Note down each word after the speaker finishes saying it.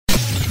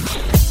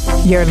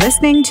You're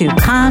listening to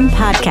Kan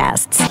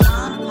Podcasts.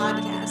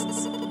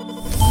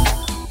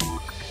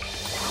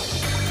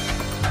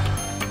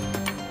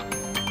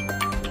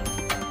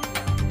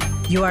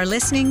 You are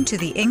listening to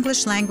the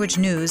English language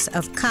news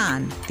of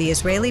Kan, the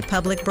Israeli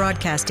Public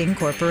Broadcasting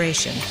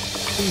Corporation.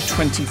 The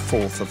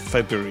 24th of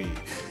February.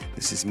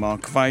 This is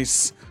Mark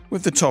Weiss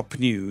with the top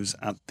news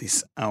at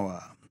this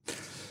hour.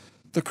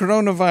 The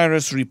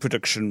coronavirus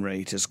reproduction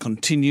rate has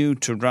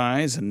continued to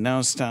rise and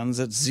now stands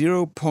at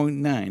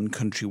 0.9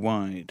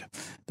 countrywide.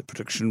 The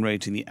production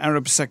rate in the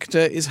Arab sector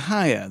is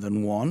higher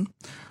than 1,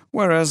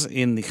 whereas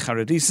in the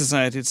Haredi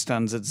society it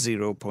stands at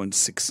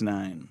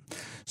 0.69.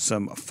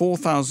 Some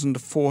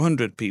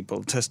 4,400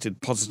 people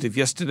tested positive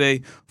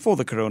yesterday for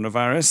the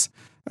coronavirus,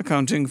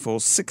 accounting for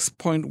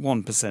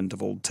 6.1%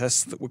 of all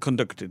tests that were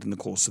conducted in the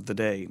course of the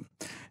day.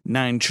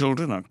 9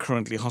 children are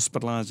currently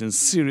hospitalized in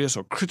serious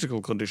or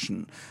critical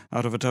condition,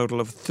 out of a total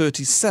of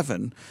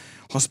 37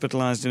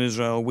 hospitalized in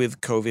Israel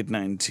with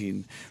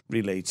COVID-19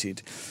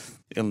 related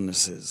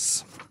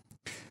illnesses.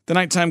 The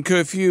nighttime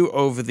curfew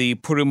over the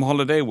Purim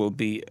holiday will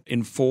be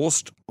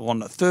enforced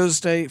on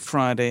Thursday,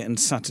 Friday and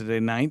Saturday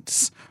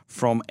nights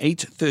from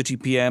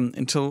 8:30 p.m.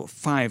 until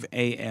 5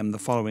 a.m. the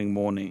following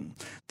morning.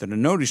 There are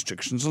no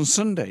restrictions on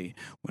Sunday,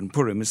 when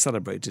Purim is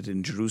celebrated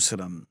in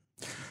Jerusalem.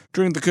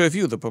 During the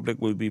curfew, the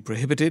public will be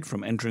prohibited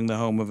from entering the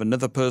home of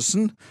another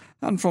person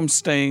and from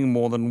staying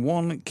more than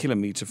 1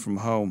 kilometre from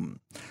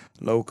home.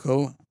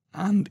 Local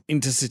and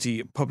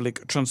intercity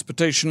public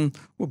transportation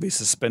will be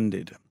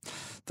suspended.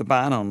 The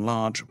ban on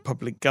large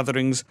public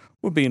gatherings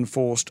will be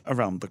enforced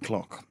around the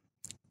clock.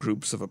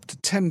 Groups of up to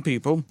 10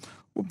 people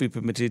will be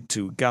permitted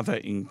to gather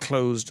in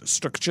closed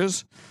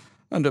structures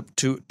and up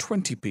to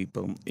 20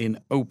 people in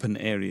open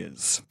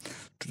areas.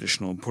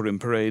 Traditional Purim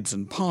parades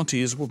and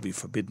parties will be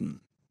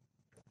forbidden.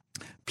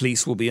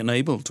 Police will be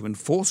unable to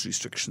enforce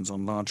restrictions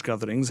on large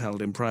gatherings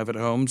held in private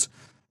homes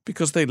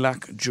because they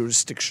lack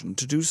jurisdiction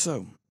to do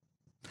so.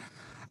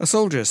 A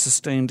soldier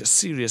sustained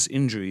serious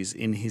injuries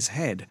in his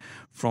head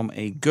from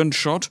a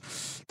gunshot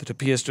that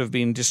appears to have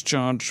been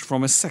discharged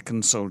from a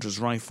second soldier's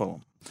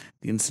rifle.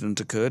 The incident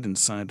occurred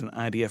inside an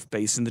IDF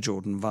base in the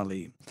Jordan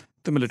Valley.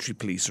 The military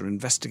police are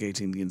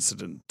investigating the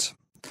incident.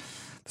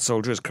 The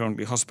soldier is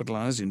currently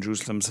hospitalized in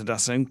Jerusalem's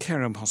Hadassah and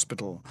Kerem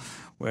Hospital,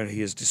 where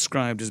he is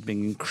described as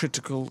being in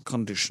critical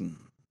condition.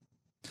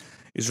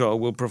 Israel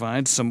will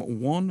provide some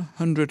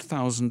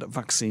 100,000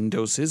 vaccine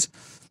doses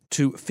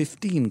to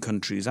 15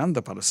 countries and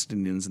the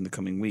Palestinians in the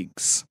coming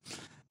weeks.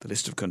 The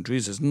list of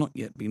countries has not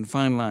yet been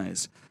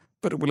finalized,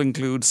 but it will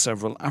include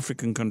several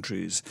African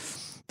countries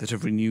that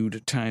have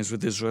renewed ties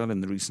with Israel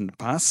in the recent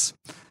past,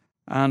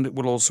 and it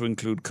will also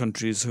include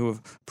countries who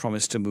have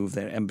promised to move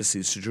their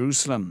embassies to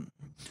Jerusalem.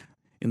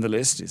 In the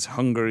list is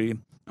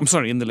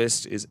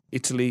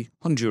Italy,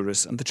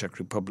 Honduras and the Czech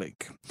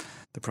Republic.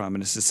 The Prime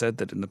Minister said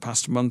that in the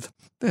past month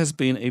there has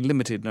been a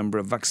limited number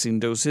of vaccine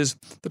doses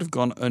that have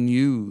gone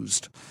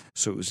unused,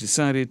 so it was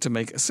decided to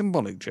make a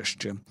symbolic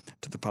gesture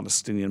to the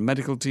Palestinian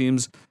medical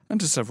teams and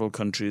to several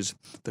countries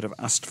that have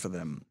asked for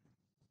them.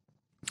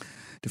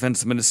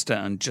 Defence Minister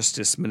and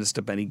Justice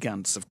Minister Benny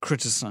Gantz have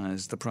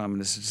criticised the Prime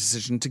Minister's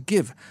decision to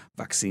give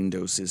vaccine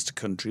doses to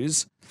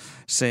countries,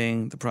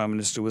 saying the Prime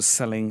Minister was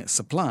selling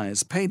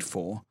supplies paid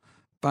for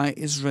by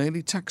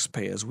Israeli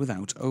taxpayers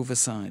without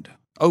oversight.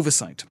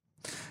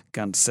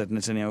 Gantz said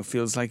Netanyahu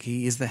feels like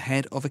he is the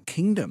head of a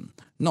kingdom,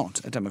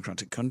 not a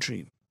democratic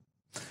country.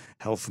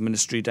 Health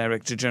Ministry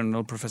Director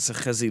General Professor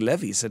Chezi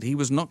Levy said he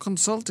was not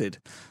consulted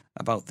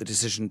about the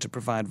decision to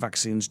provide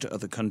vaccines to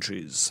other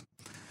countries.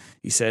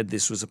 He said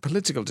this was a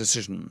political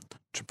decision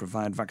to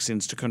provide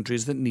vaccines to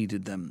countries that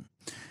needed them.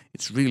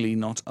 It's really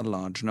not a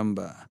large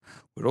number.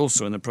 We're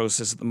also in the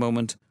process at the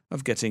moment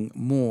of getting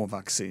more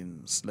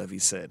vaccines, Levy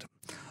said.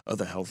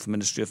 Other health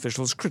ministry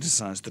officials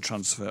criticised the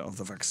transfer of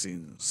the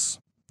vaccines.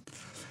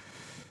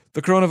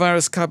 The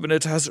coronavirus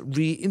cabinet has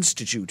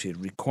reinstituted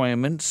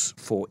requirements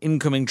for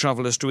incoming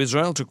travellers to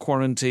Israel to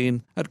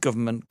quarantine at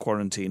government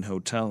quarantine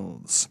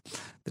hotels.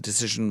 The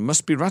decision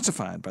must be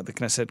ratified by the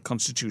Knesset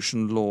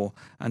Constitution, Law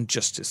and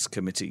Justice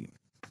Committee.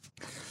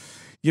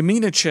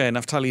 Yamina Chair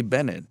Naftali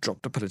Bennett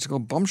dropped a political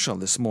bombshell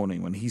this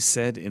morning when he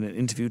said in an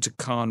interview to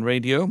Kan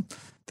Radio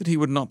that he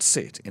would not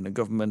sit in a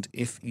government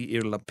if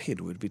Yair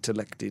Lapid would be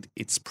elected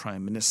its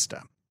Prime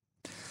Minister.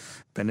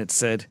 Bennett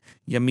said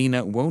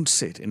Yamina won't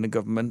sit in a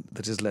government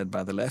that is led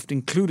by the left,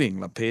 including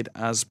Lapid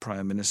as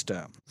Prime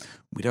Minister.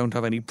 We don't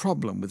have any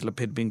problem with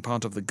Lapid being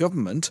part of the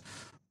government,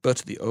 but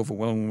the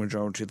overwhelming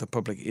majority of the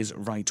public is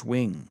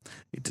right-wing.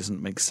 It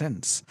doesn't make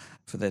sense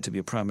for there to be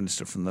a Prime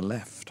Minister from the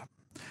left.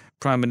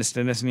 Prime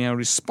Minister Netanyahu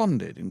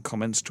responded in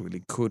comments to a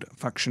Likud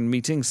faction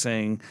meeting,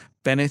 saying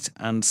Bennett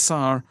and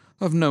Saar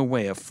have no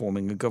way of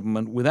forming a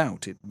government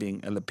without it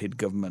being a Lapid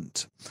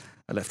government.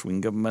 A left-wing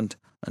government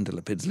under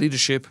Lapid's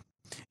leadership,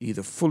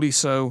 either fully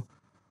so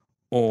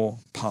or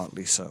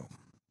partly so.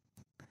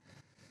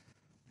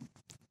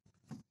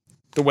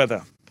 The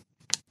weather.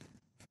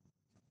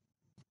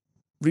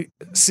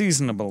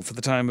 Seasonable for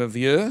the time of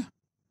year.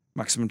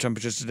 Maximum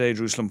temperatures today,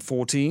 Jerusalem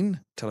 14,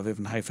 Tel Aviv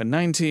and Haifa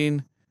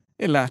 19,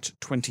 Eilat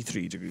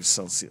 23 degrees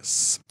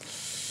Celsius.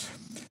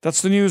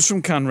 That's the news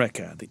from Kan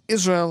Reka, the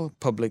Israel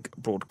Public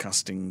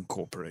Broadcasting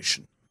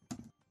Corporation.